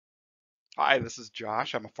Hi, this is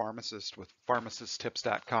Josh. I'm a pharmacist with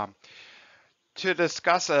pharmacisttips.com. To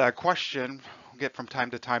discuss a question we get from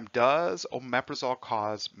time to time, does omeprazole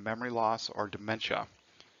cause memory loss or dementia?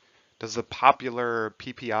 Does the popular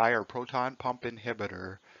PPI or proton pump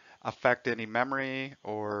inhibitor affect any memory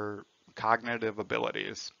or cognitive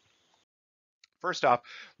abilities? First off,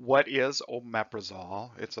 what is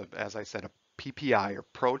omeprazole? It's as I said, a PPI or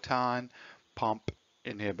proton pump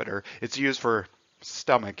inhibitor. It's used for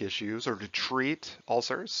stomach issues or to treat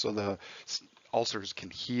ulcers, so the ulcers can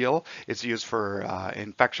heal. It's used for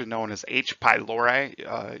infection known as H.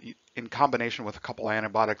 pylori in combination with a couple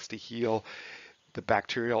antibiotics to heal the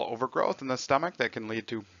bacterial overgrowth in the stomach that can lead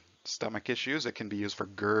to stomach issues. It can be used for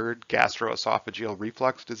GERD, gastroesophageal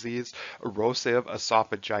reflux disease, erosive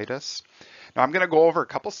esophagitis. Now I'm going to go over a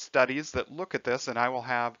couple studies that look at this, and I will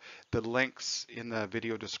have the links in the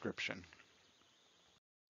video description.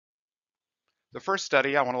 The first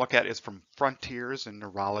study I want to look at is from Frontiers in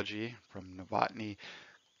Neurology from Novotny,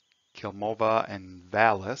 Kilmova, and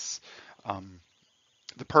Vallis. Um,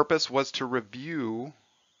 the purpose was to review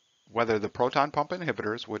whether the proton pump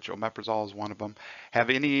inhibitors, which omeprazole is one of them, have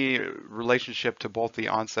any relationship to both the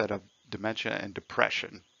onset of dementia and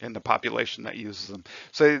depression in the population that uses them.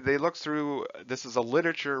 So they look through, this is a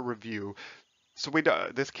literature review. So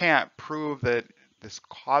this can't prove that this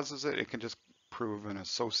causes it. It can just prove an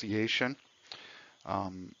association.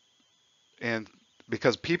 Um, and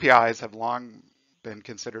because PPIs have long been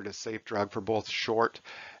considered a safe drug for both short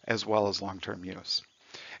as well as long-term use.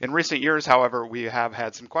 In recent years, however, we have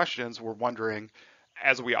had some questions. We're wondering,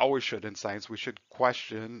 as we always should in science, we should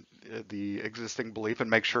question the existing belief and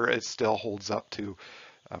make sure it still holds up to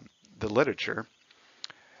the literature.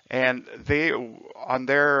 And they, on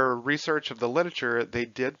their research of the literature, they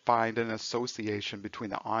did find an association between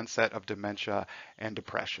the onset of dementia and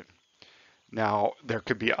depression. Now, there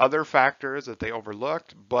could be other factors that they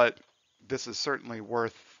overlooked, but this is certainly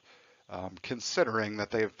worth considering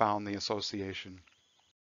that they have found the association.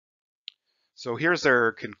 So here's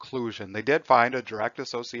their conclusion. They did find a direct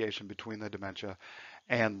association between the dementia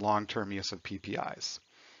and long-term use of PPIs.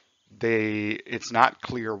 It's not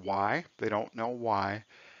clear why. They don't know why.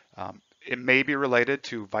 It may be related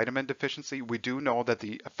to vitamin deficiency. We do know that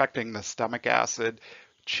affecting the stomach acid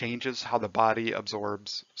changes how the body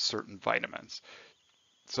absorbs certain vitamins.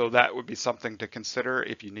 So that would be something to consider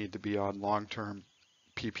if you need to be on long-term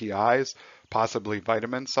PPIs. Possibly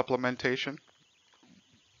vitamin supplementation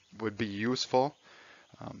would be useful.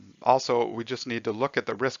 Also, we just need to look at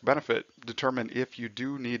the risk benefit, determine if you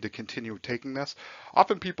do need to continue taking this.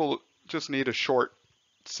 Often people just need a short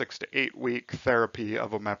 6 to 8 week therapy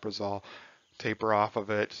of omeprazole, taper off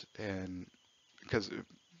of it, and because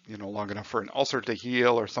long enough for an ulcer to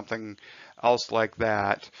heal or something else like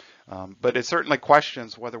that. But it certainly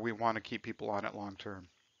questions whether we want to keep people on it long term.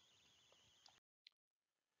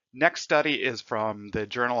 Next study is from the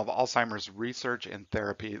Journal of Alzheimer's Research and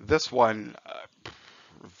Therapy. This one,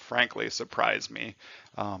 frankly, surprised me.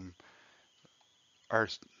 Um, our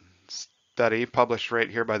study published right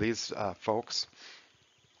here by these folks.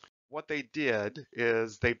 What they did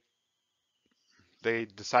is they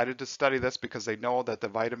decided to study this because they know that the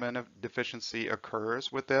vitamin deficiency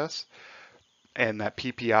occurs with this and that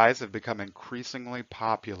PPIs have become increasingly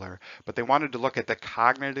popular, but they wanted to look at the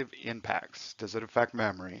cognitive impacts. Does it affect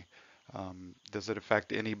memory? Does it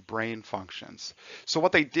affect any brain functions? So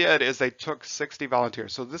what they did is they took 60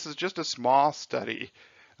 volunteers. So this is just a small study,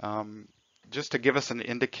 just to give us an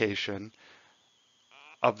indication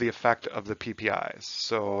of the effect of the PPIs.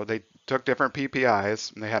 So they took different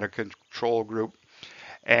PPIs and they had a control group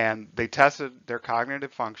and they tested their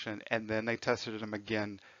cognitive function and then they tested them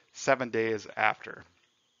again 7 days after.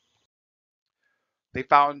 They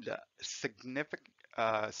found significant,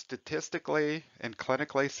 statistically and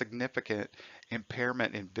clinically significant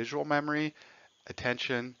impairment in visual memory,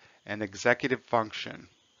 attention, and executive function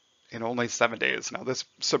in only 7 days. Now, this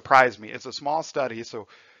surprised me. It's a small study, so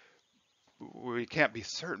we can't be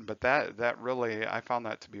certain, but that really, I found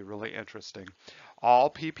that to be really interesting. All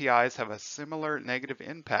PPIs have a similar negative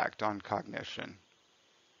impact on cognition.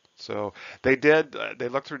 So they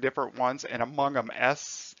looked through different ones, and among them,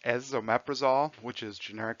 esomeprazole, which is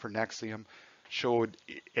generic for Nexium, showed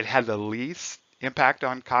it had the least impact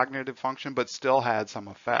on cognitive function, but still had some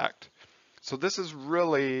effect. So this is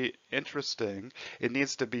really interesting. It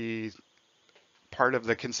needs to be part of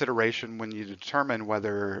the consideration when you determine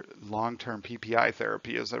whether long-term PPI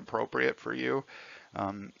therapy is appropriate for you,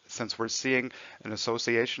 since we're seeing an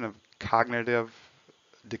association of cognitive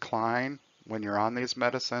decline when you're on these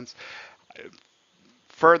medicines.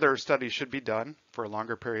 Further studies should be done for a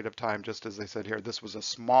longer period of time, just as they said here. This was a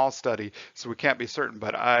small study, so we can't be certain,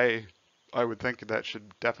 but I would think that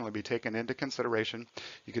should definitely be taken into consideration.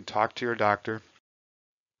 You could talk to your doctor.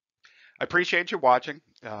 I appreciate you watching.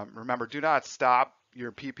 Remember, do not stop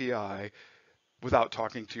your PPI without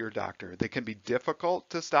talking to your doctor. They can be difficult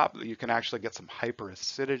to stop. You can actually get some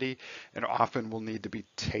hyperacidity and often will need to be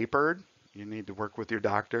tapered. You need to work with your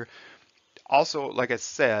doctor. Also, like I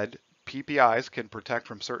said, PPIs can protect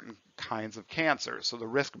from certain kinds of cancer, so the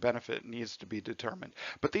risk benefit needs to be determined.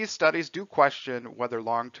 But these studies do question whether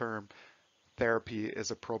long-term therapy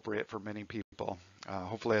is appropriate for many people.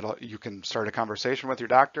 Hopefully you can start a conversation with your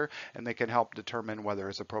doctor and they can help determine whether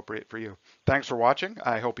it's appropriate for you. Thanks for watching.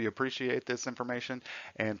 I hope you appreciate this information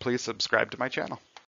and please subscribe to my channel.